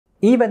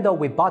Even though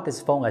we bought this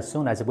phone as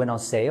soon as it went on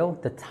sale,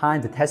 the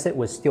time to test it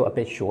was still a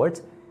bit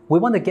short. We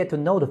want to get to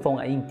know the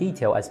phone in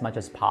detail as much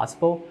as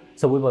possible,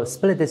 so we will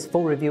split this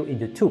full review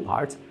into two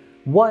parts,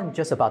 one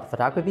just about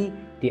photography,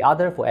 the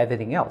other for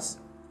everything else.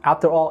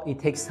 After all, it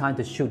takes time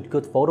to shoot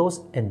good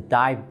photos and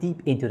dive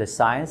deep into the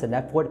science and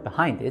effort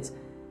behind it.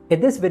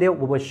 In this video,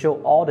 we will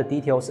show all the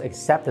details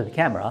except the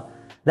camera.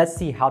 Let's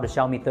see how the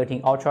Xiaomi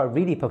 13 Ultra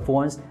really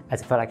performs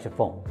as a flagship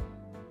phone.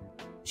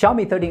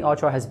 Xiaomi 13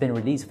 Ultra has been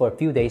released for a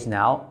few days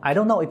now. I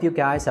don't know if you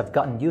guys have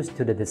gotten used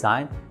to the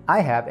design. I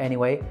have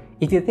anyway.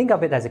 If you think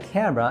of it as a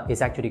camera,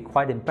 it's actually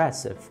quite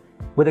impressive.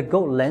 With a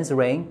gold lens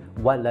ring,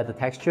 white leather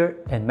texture,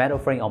 and metal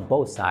frame on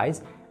both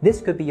sides, this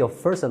could be your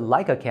first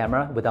Leica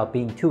camera without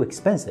being too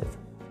expensive.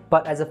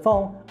 But as a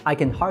phone, I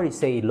can hardly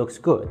say it looks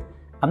good.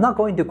 I'm not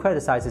going to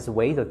criticize its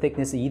weight or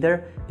thickness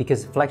either,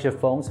 because flagship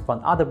phones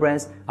from other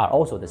brands are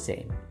also the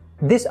same.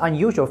 This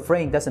unusual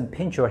frame doesn't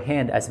pinch your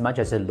hand as much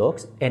as it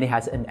looks, and it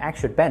has an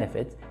extra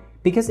benefit.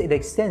 Because it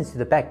extends to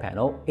the back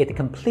panel, it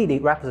completely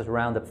wraps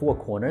around the four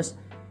corners.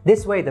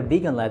 This way the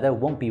vegan leather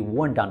won't be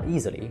worn down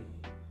easily.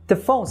 The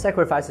phone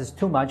sacrifices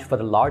too much for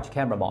the large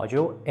camera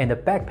module, and the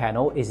back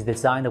panel is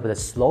designed with a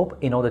slope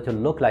in order to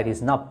look like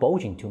it's not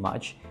bulging too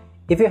much.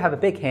 If you have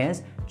big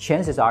hands,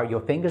 chances are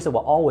your fingers will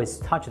always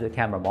touch the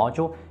camera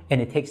module,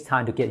 and it takes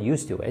time to get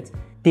used to it.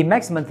 The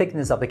maximum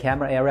thickness of the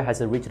camera area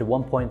has reached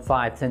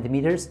 1.5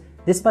 centimeters.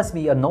 This must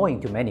be annoying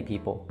to many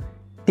people.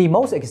 The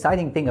most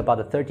exciting thing about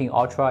the 13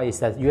 Ultra is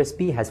that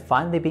USB has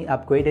finally been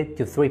upgraded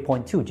to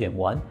 3.2 Gen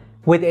 1,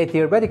 with a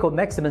theoretical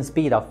maximum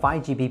speed of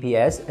 5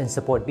 Gbps and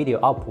support video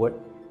output.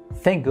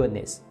 Thank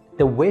goodness.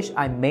 The wish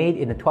I made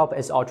in the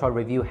 12S Ultra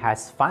review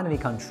has finally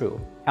come true.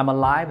 I'm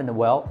alive and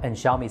well, and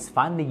Xiaomi is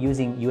finally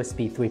using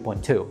USB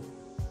 3.2.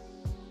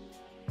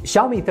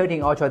 Xiaomi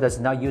 13 Ultra does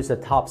not use the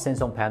top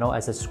Samsung panel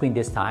as a screen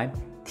this time.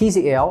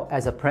 TCL,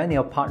 as a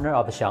perennial partner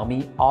of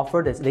Xiaomi,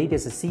 offered its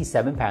latest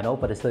C7 panel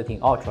for the 13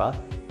 Ultra.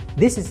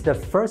 This is the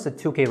first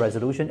 2K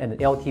resolution and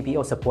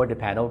LTPO supported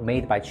panel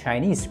made by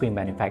Chinese screen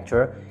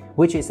manufacturer,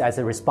 which is as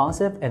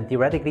responsive and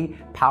theoretically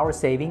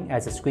power-saving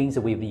as the screens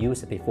we've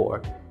used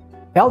before.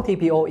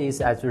 LTPO is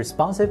as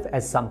responsive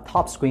as some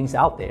top screens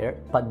out there,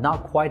 but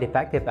not quite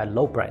effective at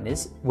low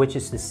brightness, which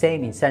is the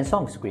same in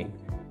Samsung's screen.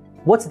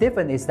 What's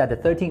different is that the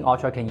 13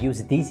 Ultra can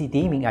use DC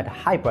dimming at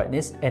high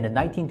brightness and the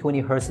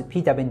 1920Hz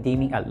PWM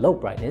dimming at low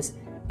brightness.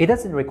 It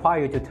doesn't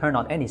require you to turn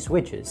on any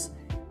switches.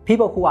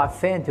 People who are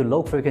fan to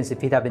low-frequency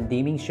PWM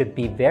dimming should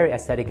be very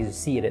ecstatic to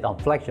see it on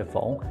flagship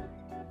phone.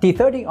 The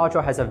 13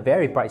 Ultra has a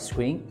very bright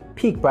screen,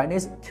 peak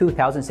brightness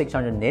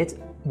 2600 nits,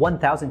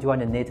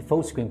 1200 nit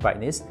full screen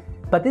brightness,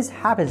 but this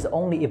happens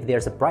only if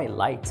there's a bright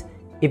light.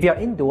 If you're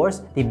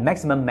indoors, the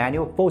maximum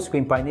manual full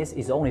screen brightness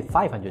is only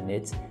 500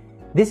 nits.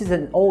 This is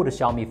an old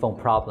Xiaomi phone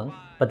problem,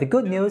 but the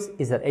good news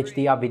is that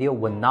HDR video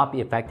will not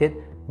be affected,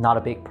 not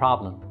a big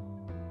problem.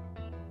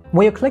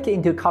 When you click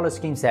into color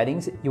scheme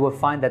settings, you will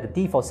find that the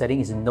default setting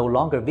is no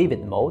longer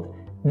vivid mode.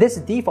 This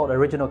default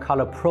original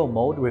color pro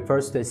mode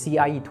refers to the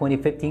CIE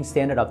 2015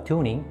 standard of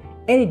tuning.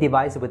 Any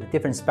device with a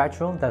different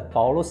spectrum that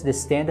follows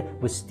this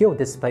standard will still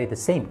display the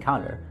same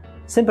color.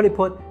 Simply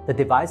put, the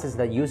devices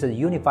that use a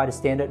unified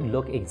standard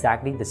look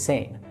exactly the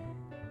same.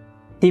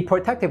 The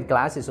protective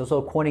glass is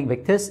also Corning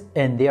Victus,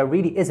 and there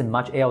really isn't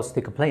much else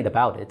to complain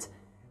about it.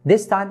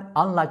 This time,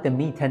 unlike the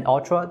Mi 10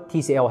 Ultra,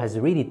 TCL has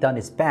really done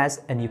its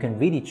best, and you can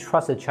really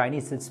trust the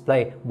Chinese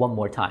display one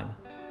more time.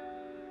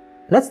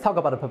 Let's talk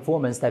about the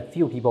performance that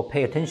few people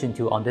pay attention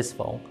to on this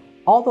phone.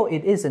 Although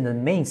it isn't the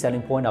main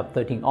selling point of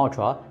 13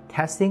 Ultra,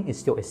 testing is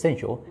still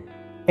essential.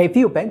 A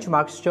few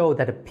benchmarks show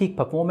that the peak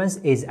performance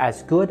is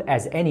as good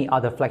as any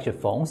other flagship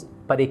phones,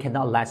 but it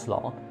cannot last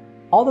long.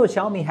 Although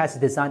Xiaomi has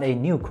designed a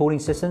new cooling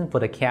system for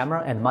the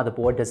camera and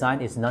motherboard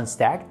design is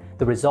non-stacked,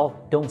 the results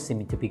don't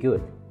seem to be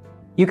good.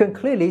 You can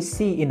clearly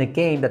see in the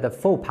game that the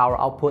full power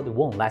output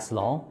won't last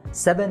long.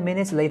 7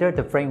 minutes later,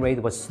 the frame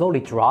rate will slowly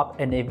drop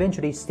and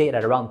eventually stayed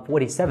at around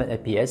 47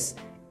 FPS.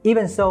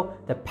 Even so,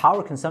 the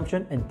power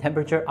consumption and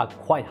temperature are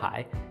quite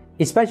high,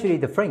 especially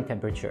the frame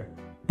temperature.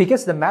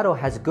 Because the metal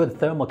has good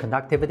thermal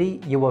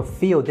conductivity, you will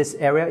feel this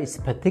area is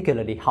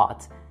particularly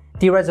hot.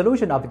 The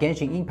resolution of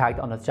Genshin Impact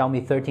on the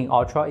Xiaomi 13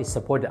 Ultra is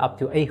supported up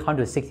to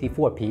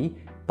 864p,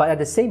 but at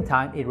the same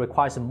time it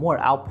requires more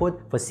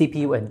output for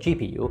CPU and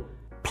GPU.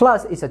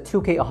 Plus, it's a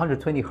 2K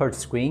 120Hz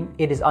screen.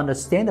 It is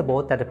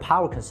understandable that the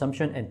power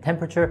consumption and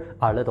temperature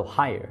are a little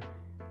higher.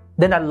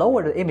 Then I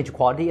lowered the image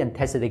quality and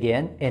tested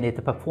again, and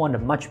it performed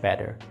much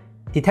better.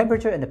 The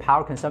temperature and the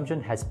power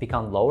consumption has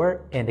become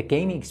lower, and the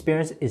gaming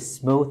experience is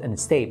smooth and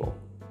stable.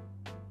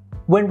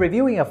 When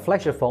reviewing a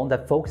flagship phone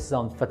that focuses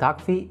on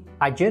photography,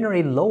 I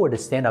generally lower the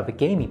standard of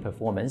gaming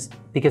performance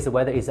because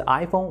whether it's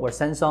iPhone or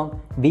Samsung,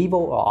 Vivo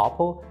or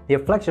Oppo, their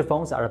flagship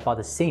phones are about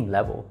the same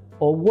level,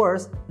 or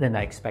worse than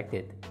I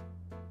expected.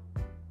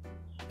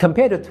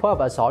 Compared to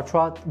 12S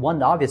Ultra,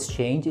 one obvious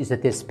change is the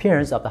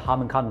disappearance of the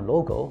Harman Kardon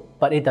logo,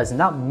 but it does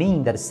not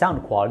mean that the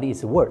sound quality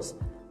is worse.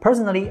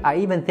 Personally, I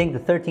even think the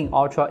 13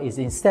 Ultra is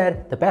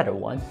instead the better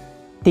one.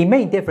 The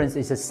main difference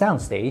is the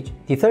soundstage.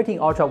 The 13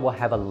 Ultra will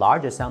have a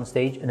larger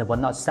soundstage and it will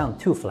not sound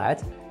too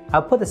flat.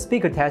 I'll put the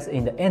speaker test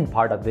in the end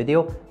part of the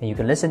video and you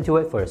can listen to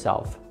it for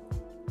yourself.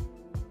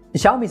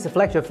 Xiaomi's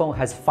flagship phone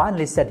has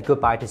finally said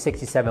goodbye to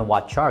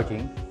 67-watt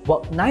charging.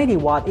 While 90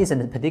 watt isn't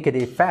a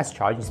particularly fast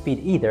charging speed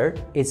either,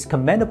 it's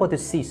commendable to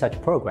see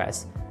such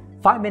progress.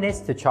 5 minutes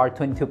to charge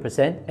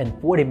 22% and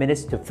 40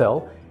 minutes to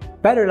fill.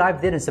 Battery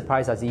life didn't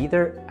surprise us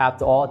either.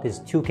 After all, this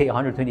 2K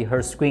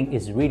 120Hz screen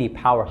is really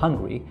power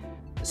hungry.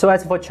 So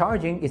as for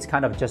charging, it's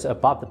kind of just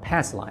above the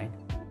pass line.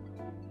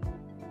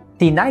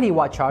 The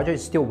 90-watt charger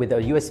is still with a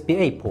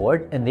USB-A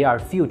port and there are a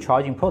few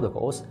charging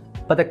protocols,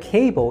 but the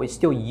cable is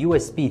still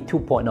USB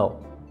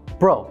 2.0.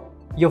 Bro,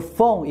 your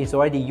phone is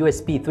already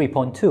USB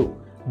 3.2.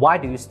 Why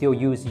do you still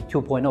use the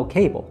 2.0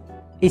 cable?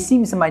 It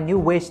seems my new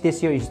wish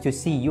this year is to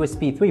see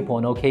USB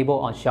 3.0 cable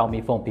on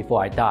Xiaomi phone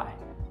before I die.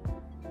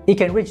 It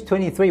can reach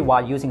 23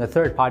 watt using a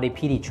third-party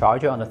PD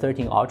charger on the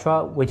 13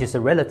 Ultra, which is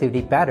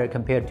relatively better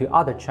compared to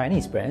other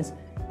Chinese brands,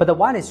 but the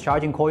wireless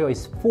charging coil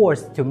is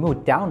forced to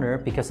move downer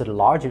because of the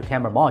larger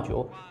camera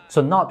module,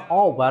 so not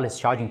all wireless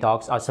charging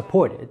docks are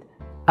supported.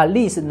 At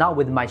least not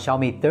with my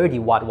Xiaomi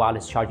 30-watt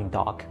wireless charging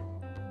dock.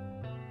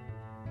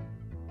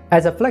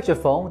 As a flagship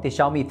phone, the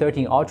Xiaomi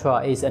 13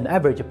 Ultra is an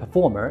average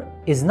performer.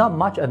 It's not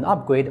much an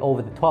upgrade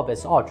over the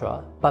 12S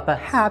Ultra, but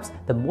perhaps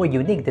the more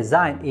unique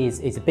design is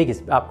its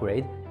biggest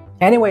upgrade.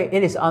 Anyway,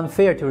 it is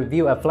unfair to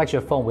review a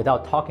flagship phone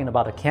without talking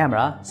about the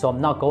camera, so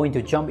I'm not going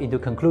to jump into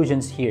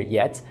conclusions here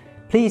yet.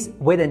 Please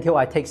wait until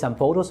I take some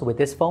photos with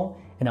this phone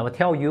and I will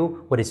tell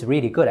you what it's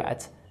really good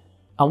at.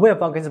 I'm Will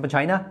from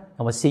Gizmochina and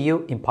we'll see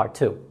you in part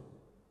 2.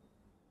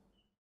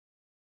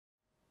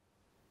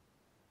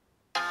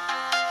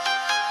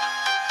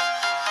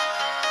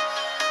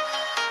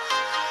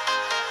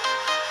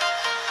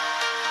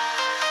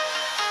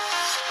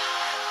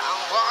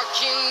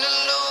 Walking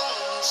alone,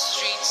 the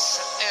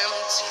streets are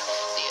empty.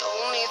 The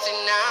only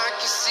thing I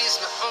can see is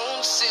my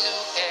own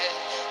silhouette.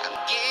 I'm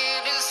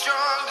getting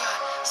strong.